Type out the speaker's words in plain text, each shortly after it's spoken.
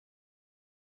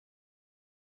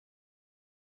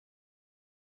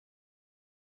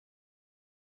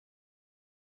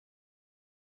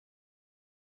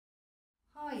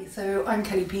Hi, so I'm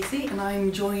Kelly Peacey and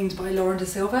I'm joined by Lauren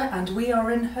D'Silva and we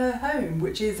are in her home,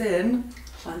 which is in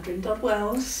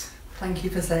Wells. Thank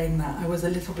you for saying that, I was a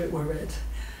little bit worried.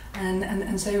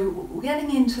 And so we're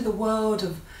getting into the world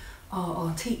of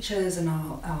our teachers and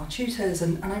our tutors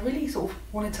and I really sort of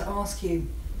wanted to ask you,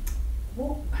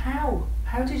 how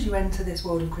did you enter this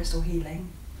world of crystal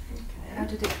healing?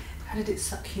 Okay. How did it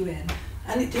suck you in?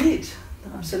 And it did,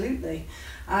 absolutely.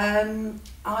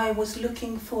 I was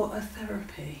looking for a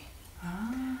therapy.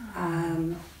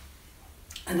 And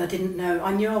I didn't know,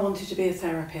 I knew I wanted to be a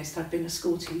therapist. I'd been a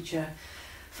school teacher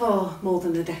for more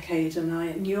than a decade and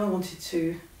I knew I wanted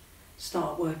to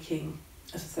start working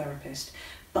as a therapist,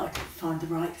 but I couldn't find the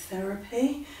right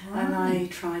therapy. Right. And I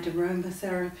tried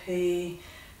aromatherapy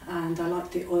and I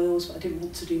liked the oils, but I didn't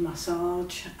want to do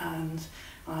massage, and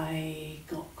I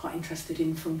got quite interested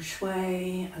in feng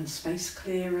shui and space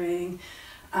clearing,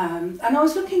 and I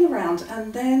was looking around,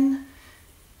 and then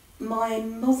my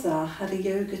mother had a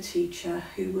yoga teacher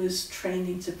who was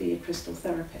training to be a crystal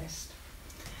therapist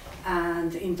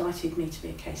and invited me to be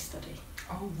a case study.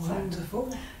 Oh,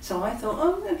 wonderful. So I thought,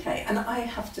 oh, okay. And I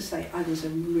have to say, I was a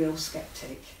real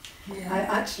skeptic. Yeah. I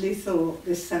actually thought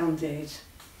this sounded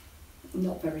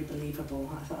not very believable.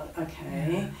 I thought,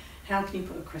 okay, how can you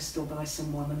put a crystal by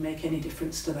someone and make any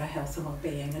difference to their health and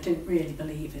well-being? I didn't really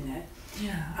believe in it.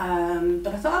 Yeah.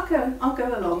 But I thought, I'll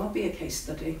go along, I'll be a case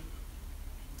study.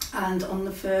 And on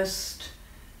the first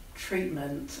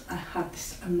treatment, I had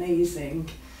this amazing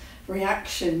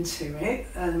reaction to it,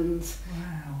 and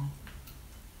Wow.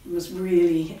 was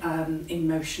really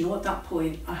emotional. At that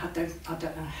point, I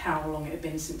don't know how long it had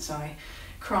been since I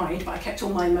cried, but I kept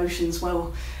all my emotions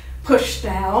well pushed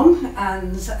down,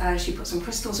 and she put some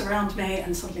crystals around me,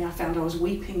 and suddenly I found I was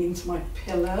weeping into my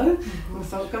pillow. Mm-hmm. I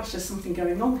thought, gosh, there's something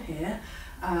going on here.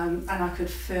 And I could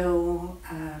feel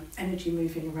energy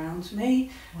moving around me.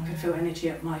 Wow. I could feel energy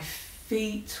at my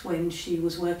feet when she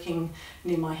was working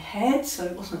near my head, so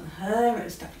it wasn't her, it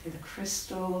was definitely the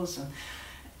crystals, and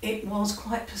it was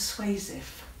quite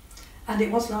persuasive. And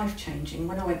it was life-changing.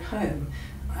 When I went home,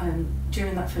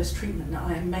 during that first treatment,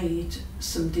 I made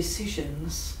some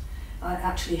decisions. I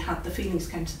actually had, the feelings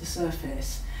came to the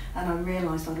surface, and I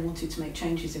realised I wanted to make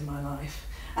changes in my life,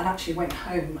 and actually went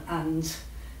home and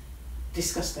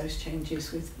discussed those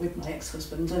changes with my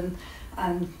ex-husband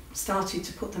and started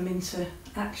to put them into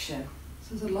action.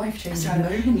 So it was a life-changing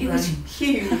moment. It was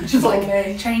huge. It was like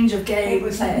a change of game. It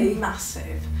was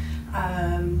massive.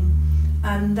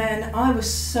 And then I was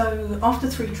so, after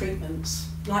 3 treatments,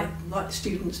 like the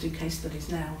students do case studies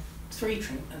now, 3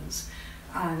 treatments,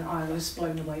 and I was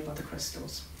blown away by the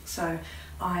crystals. So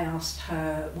I asked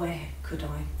her, where could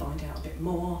I find out a bit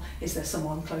more? Is there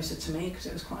someone closer to me? Because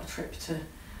it was quite a trip to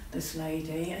this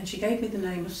lady. And she gave me the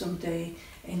name of somebody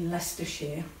in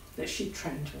Leicestershire that she'd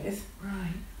trained with.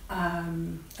 Right.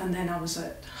 And then I was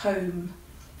at home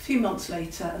a few months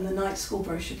later, and the night school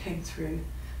brochure came through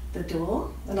the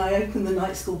door, and I opened the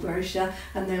night school brochure,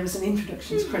 and there was an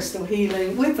introduction to crystal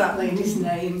healing with that lady's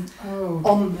name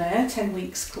on there, 10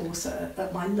 weeks course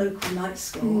at my local night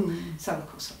school. So of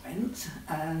course I went,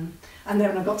 and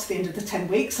then I got to the end of the 10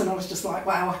 weeks and I was just like,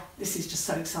 wow, this is just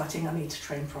so exciting, I need to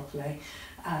train properly.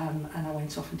 And I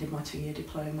went off and did my 2-year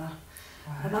diploma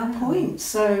at that point.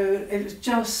 So it was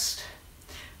just,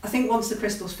 I think once the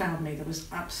crystals found me, there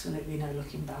was absolutely no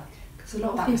looking back. Because a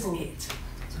lot of people,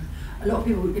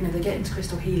 they get into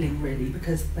crystal healing really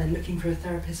because they're looking for a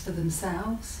therapist for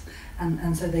themselves,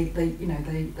 and so they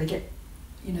get,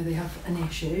 they have an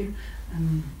issue,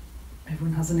 and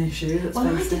everyone has an issue. Well,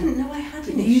 I didn't know I had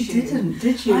an issue. You didn't,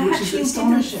 did you? I Which actually is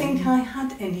didn't astonishing. think I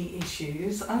had any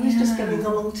issues. I was just going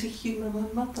along to humour my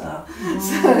mother.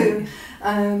 Right.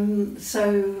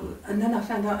 So, and then I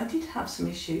found out I did have some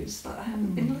issues that I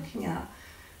hadn't been looking at,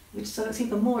 which so it's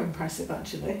even more impressive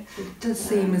actually. It does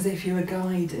seem as if you were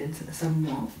guided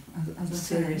somewhat, as I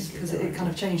say, Seriously because it kind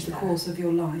of changed the course of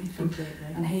your life.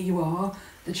 Completely. And here you are,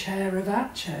 the chair of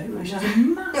ACHO, which is a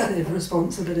massive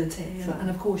responsibility. And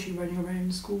of course you run your own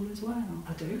school as well.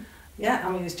 I do. Yeah,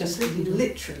 I mean it's just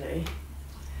literally,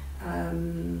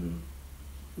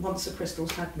 once the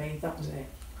crystals had me, that was it.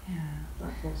 Yeah.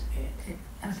 That was it.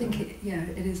 I think it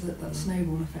is that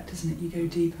snowball effect, isn't it? You go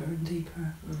deeper and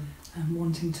deeper, and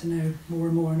wanting to know more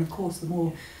and more. And of course, the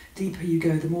more deeper you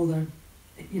go, the more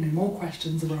more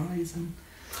questions arise. And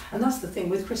that's the thing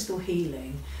with crystal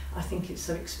healing. I think it's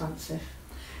so expansive.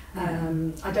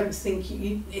 I don't think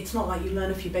it's not like you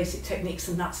learn a few basic techniques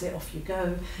and that's it, off you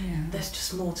go. There's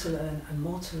just more to learn and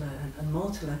more to learn and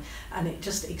more to learn, and it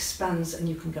just expands and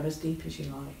you can go as deep as you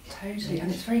like. Totally,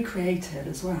 and it's very creative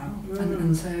as well.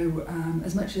 And so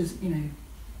as much as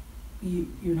you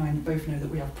and I both know that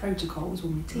we have protocols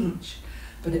when we teach,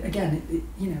 but again,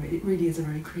 it really is a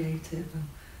very creative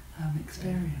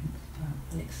experience.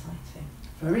 And exciting.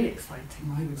 Very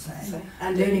exciting, I would say.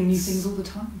 And learning new things all the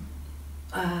time.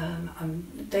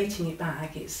 I'm dating it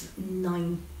back. It's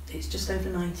just over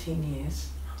 19 years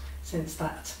since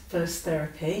that first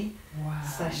therapy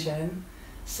session.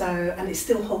 So, and it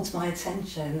still holds my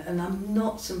attention, and I'm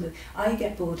not somebody, I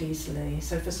get bored easily,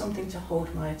 so for something to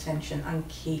hold my attention and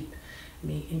keep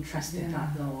me interested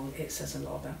that long, it says a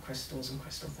lot about crystals and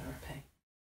crystal therapy.